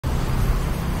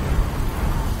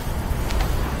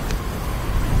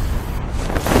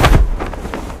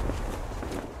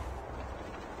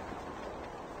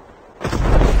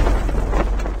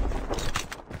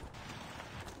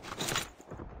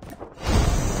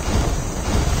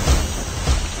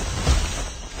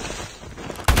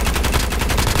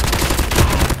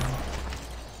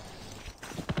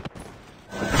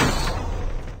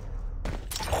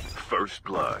First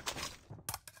blood.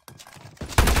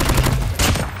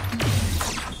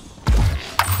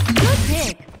 Good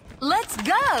pick. Let's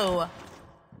go!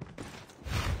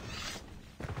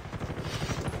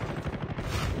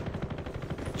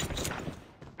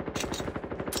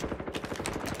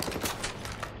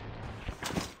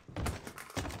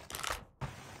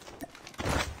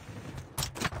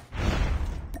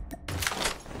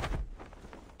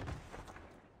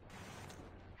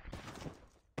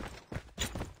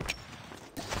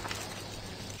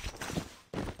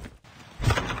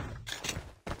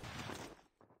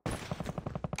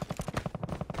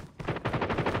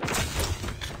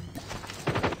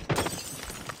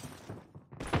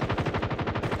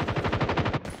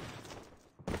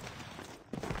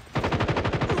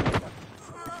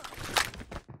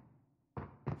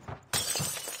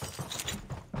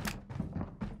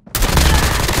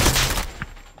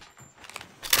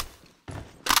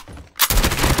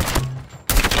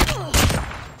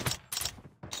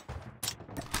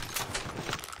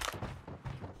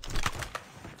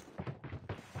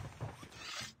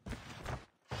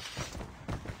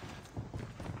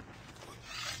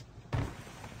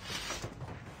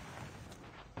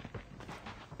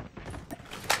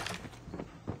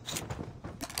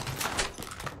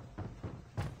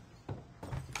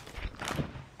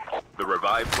 The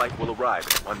revived flight will arrive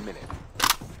in 1 minute.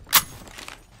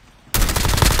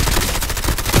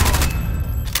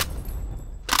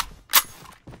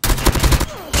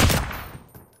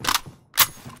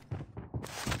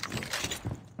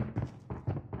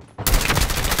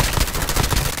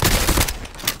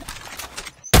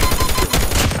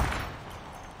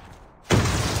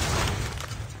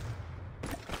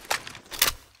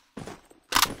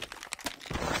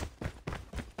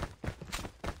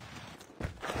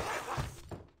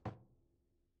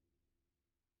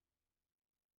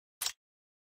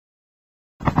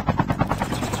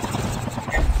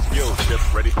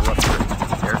 Ship ready for upgrade.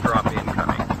 Airdrop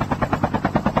incoming.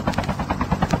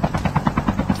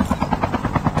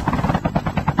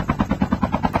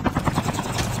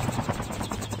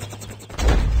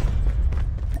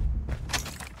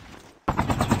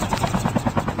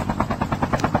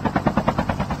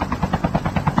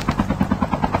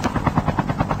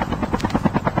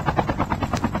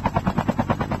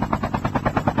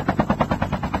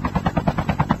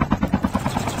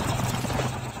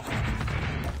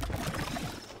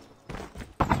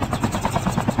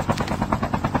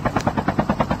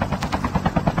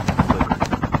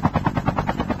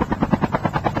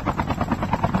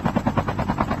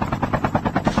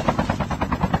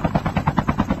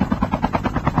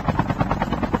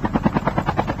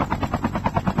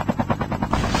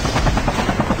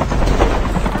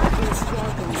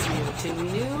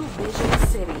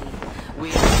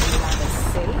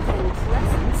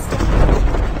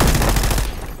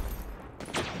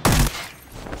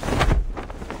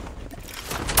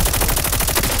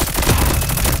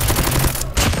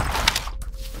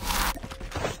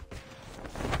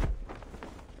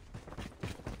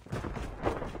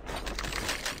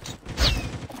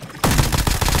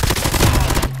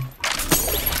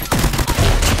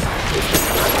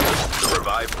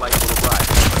 Flight will arrive.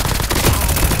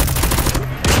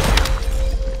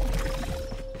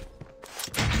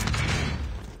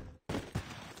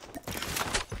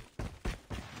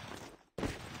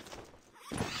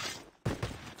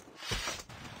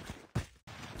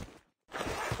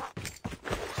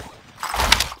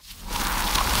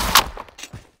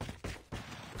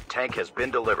 Tank has been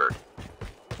delivered.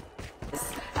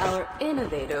 Our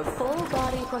innovative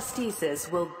full-body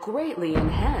prosthesis will greatly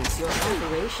enhance your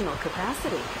operational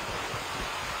capacity.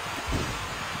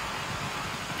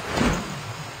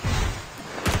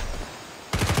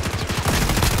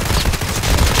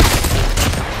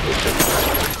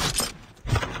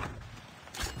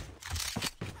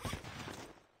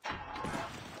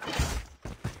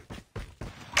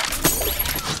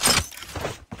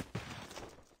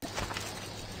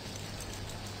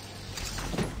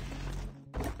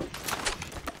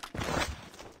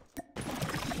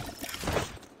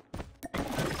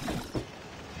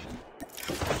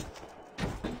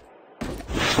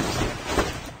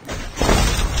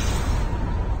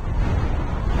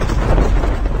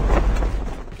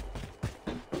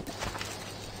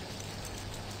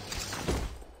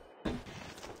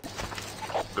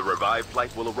 The revived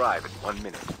flight will arrive in 1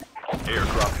 minute.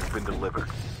 Airdrop has been delivered.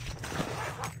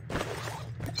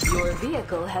 Your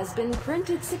vehicle has been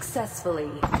printed successfully.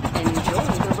 Enjoy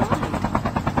the ride.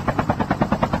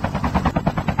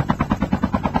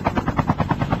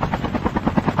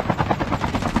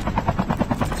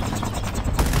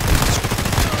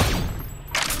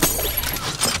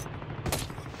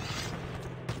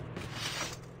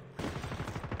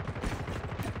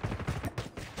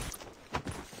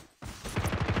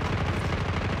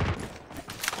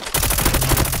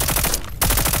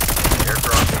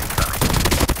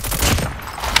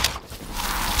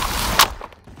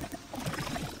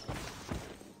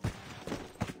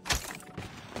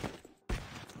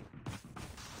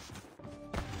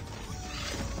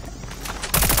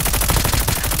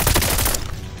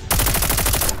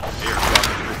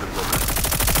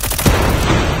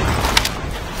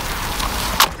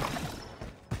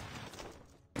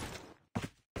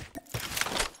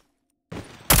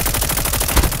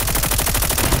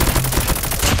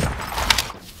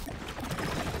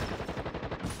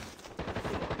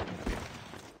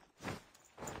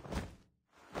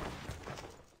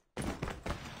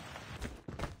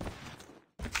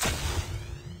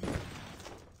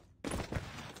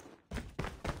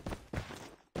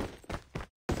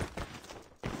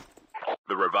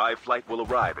 revived flight will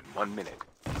arrive in 1 minute.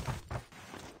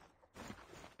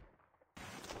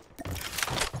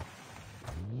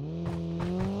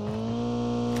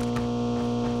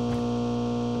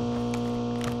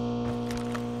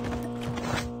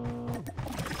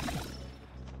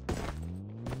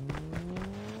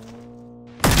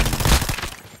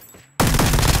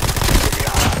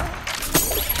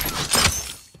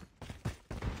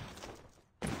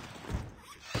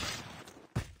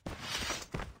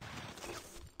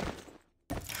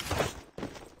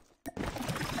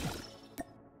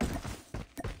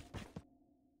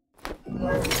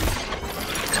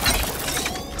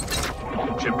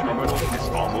 Chip terminal is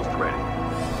almost ready.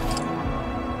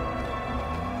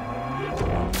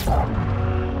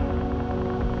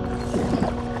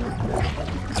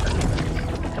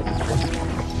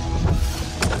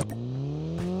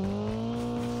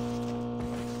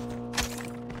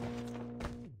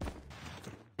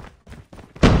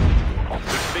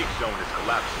 The safe zone is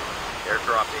collapsing.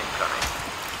 Airdrop incoming.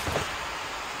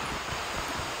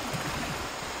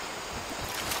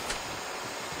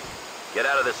 Get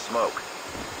out of this smoke.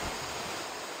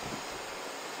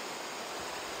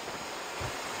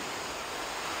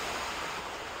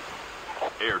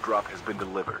 Airdrop has been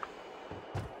delivered.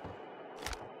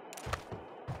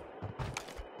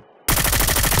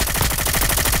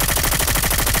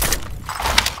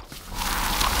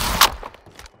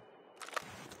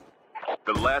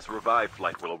 The last revived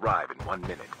flight will arrive in 1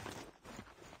 minute.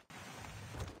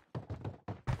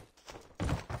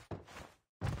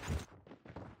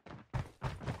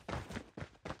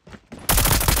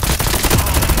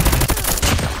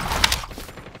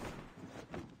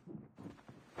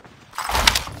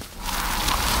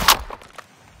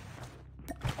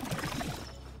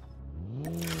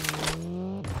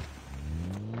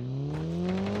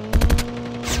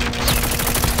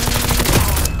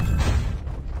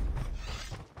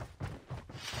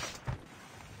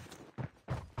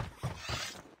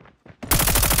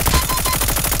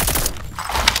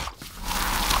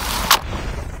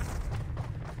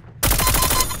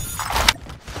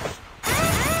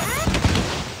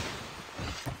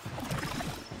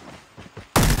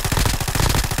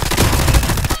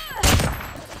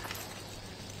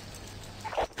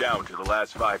 Down to the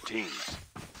last 5 teams.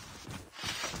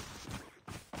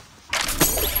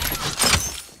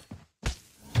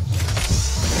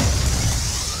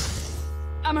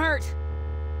 I'm hurt.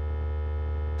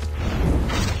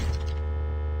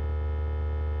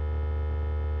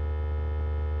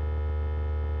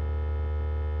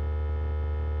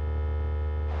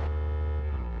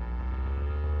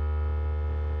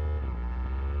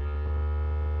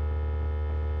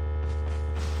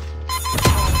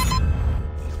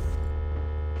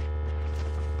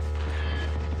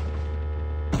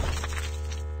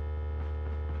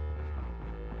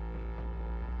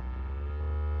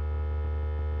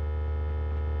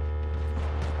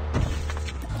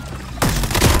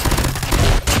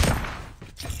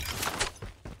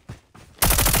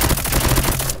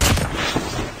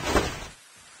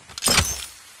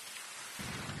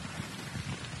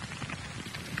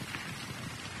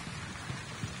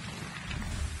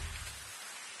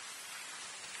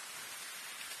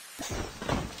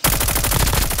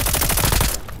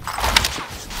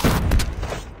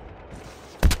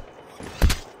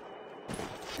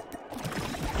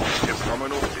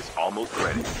 Terminal is almost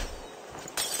ready.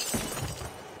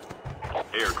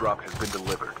 Airdrop has been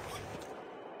delivered.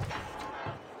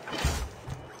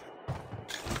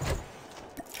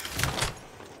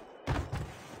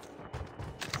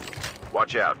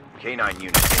 Watch out. K9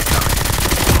 unit incoming.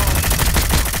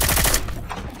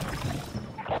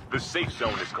 The safe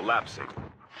zone is collapsing.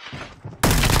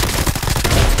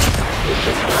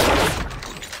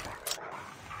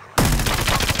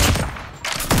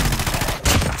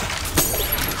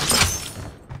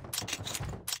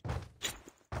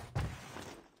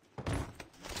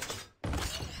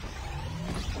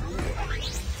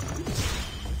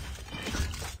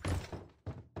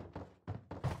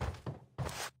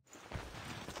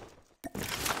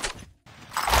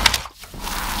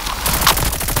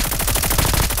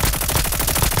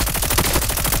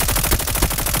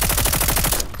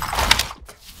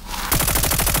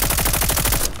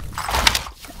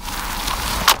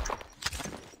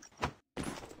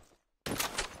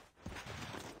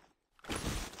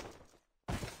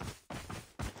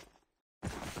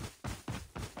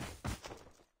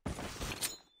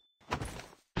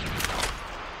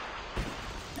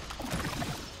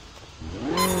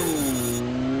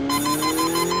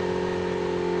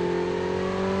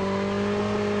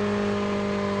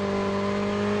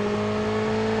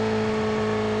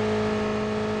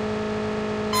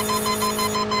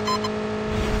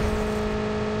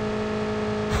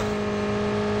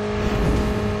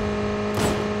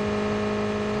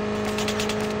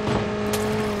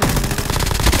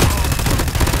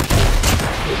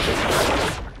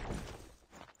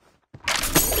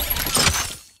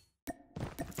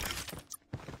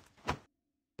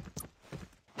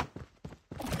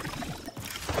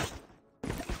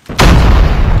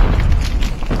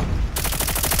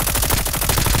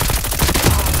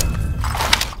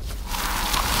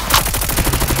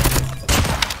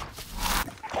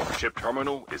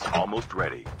 terminal is almost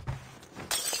ready.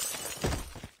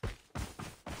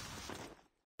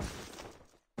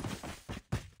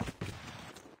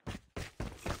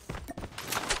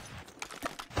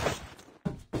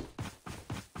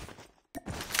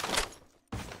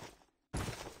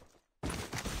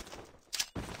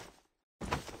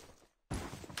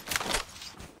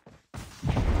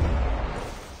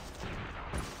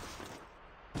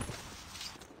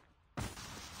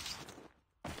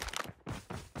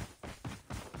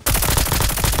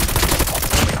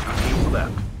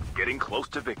 Left, getting close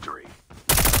to victory.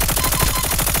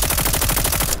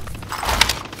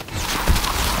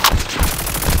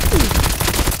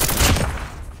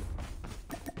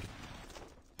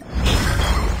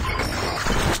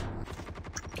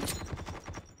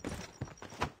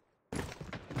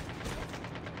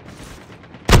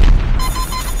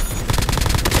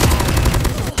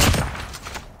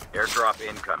 Airdrop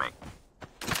incoming.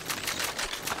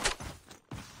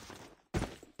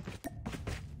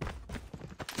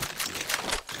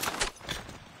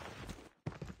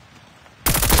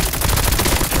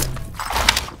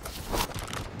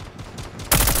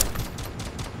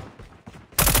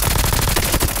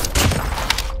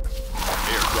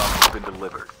 Been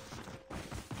delivered.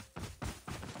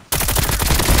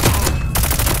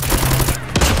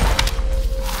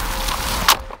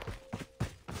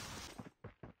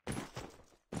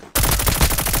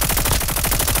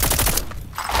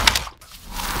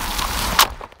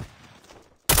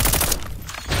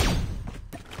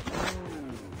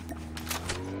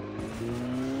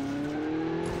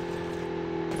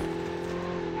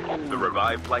 The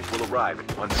revived flight will arrive in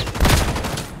 1 minute.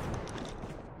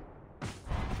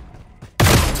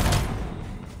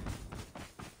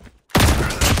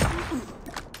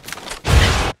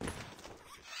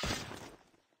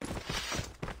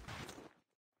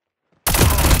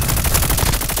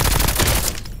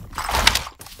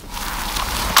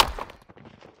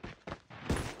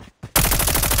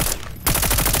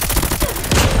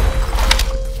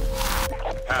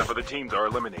 Half of the teams are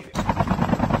eliminated.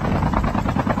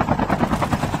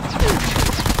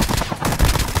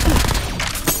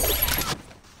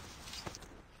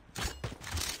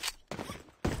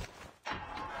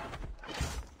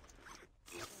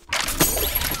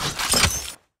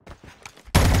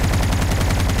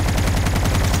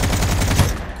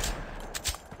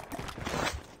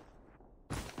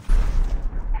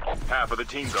 Half of the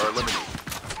teams are eliminated.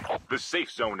 The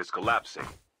safe zone is collapsing.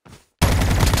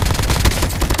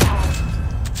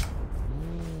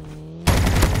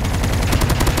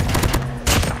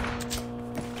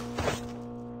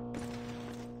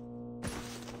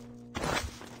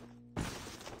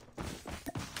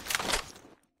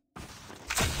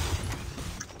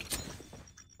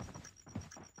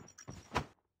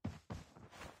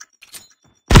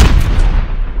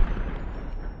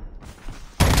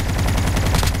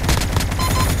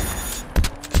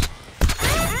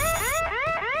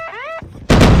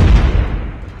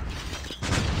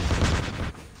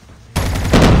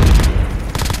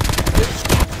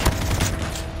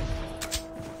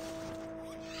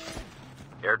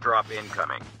 Airdrop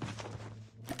incoming.